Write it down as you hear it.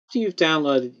After you've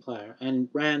downloaded the player and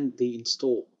ran the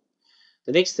install,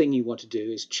 the next thing you want to do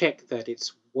is check that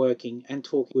it's working and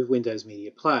talking with Windows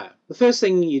Media Player. The first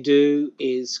thing you do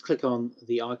is click on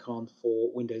the icon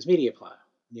for Windows Media Player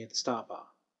near the start bar.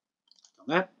 Click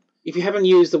on that. If you haven't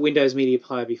used the Windows Media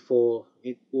Player before,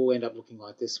 it will end up looking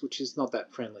like this, which is not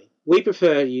that friendly. We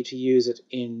prefer you to use it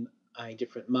in a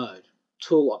different mode.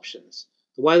 Tool options.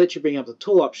 The way that you bring up the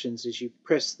tool options is you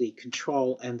press the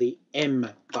Control and the M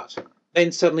button.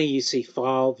 Then suddenly you see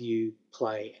File, View,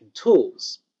 Play, and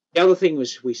Tools. The other thing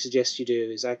which we suggest you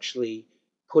do is actually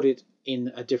put it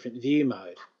in a different view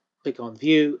mode. Click on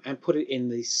View and put it in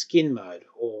the Skin mode,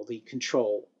 or the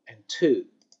Control and 2.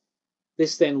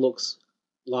 This then looks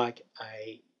like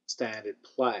a standard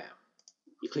player.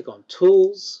 You click on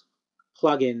Tools,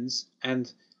 Plugins,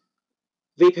 and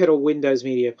vPedal Windows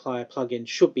Media Player plugin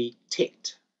should be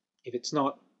ticked. If it's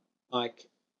not like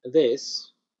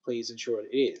this, please ensure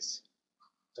it is.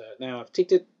 So now I've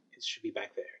ticked it, it should be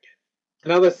back there again.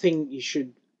 Another thing you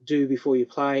should do before you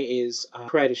play is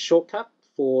create a shortcut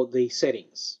for the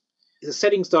settings. The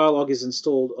settings dialog is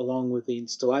installed along with the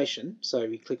installation, so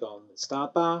we click on the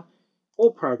start bar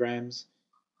or programs,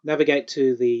 navigate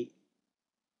to the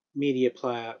media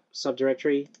player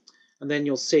subdirectory, and then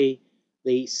you'll see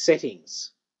the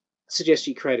settings. I suggest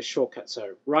you create a shortcut,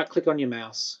 so right click on your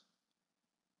mouse,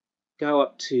 go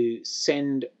up to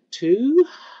send to,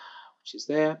 which is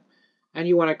there, and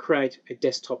you want to create a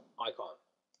desktop icon.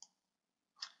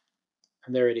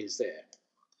 And there it is there,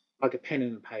 like a pen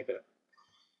and paper.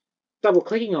 Double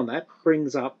clicking on that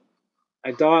brings up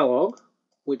a dialog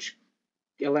which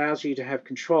allows you to have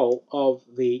control of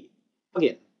the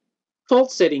plugin.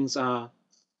 Default settings are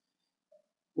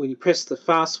when you press the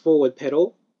fast forward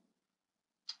pedal,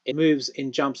 it moves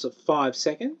in jumps of 5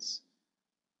 seconds,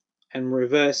 and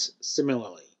reverse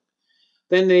similarly.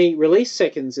 Then the release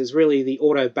seconds is really the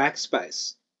auto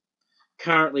backspace.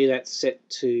 Currently that's set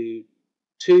to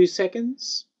 2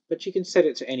 seconds, but you can set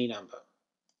it to any number.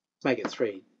 Make it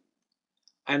 3.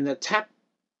 And the tap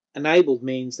enabled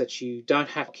means that you don't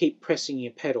have to keep pressing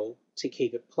your pedal to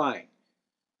keep it playing.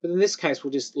 But in this case,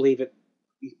 we'll just leave it.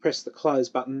 You press the close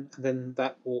button, and then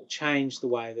that will change the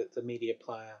way that the media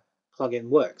player plugin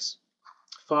works.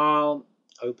 File,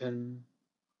 open,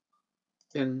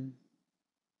 and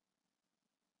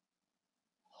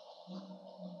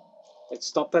let's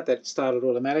stop that. That started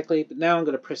automatically, but now I'm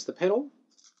going to press the pedal.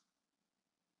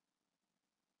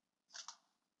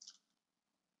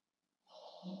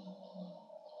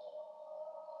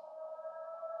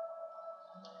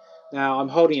 Now I'm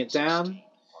holding it down,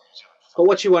 but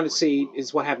what you want to see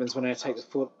is what happens when I take the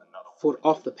foot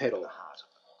off the pedal.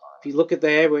 If you look at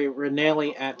there, we're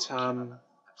nearly at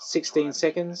 16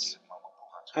 seconds,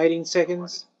 18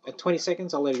 seconds, at 20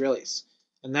 seconds, I'll let it release.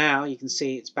 And now you can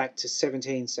see it's back to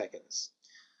 17 seconds.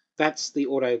 That's the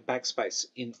auto backspace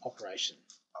in operation.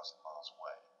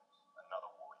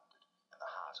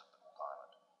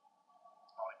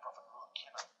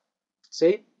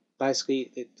 See?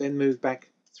 Basically, it then moved back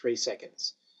 3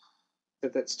 seconds.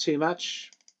 If that's too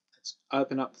much, let's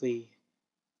open up the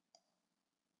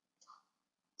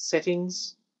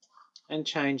settings and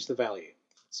change the value.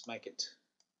 Let's make it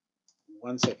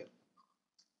 1 second.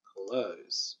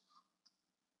 Close.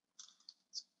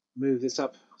 Let's move this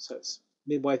up so it's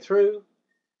midway through.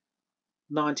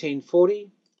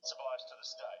 1940. Survives to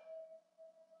this day.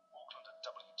 Auckland at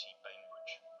WT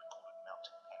Bainbridge recorded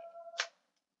mounting panic.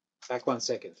 Back 1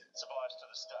 second. Survives to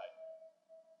this day.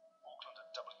 Auckland at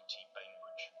WT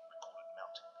Bainbridge recorded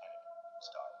mounting panic.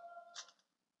 Start.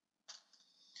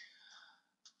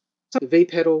 The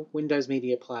vPedal Windows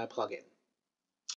Media Player plugin.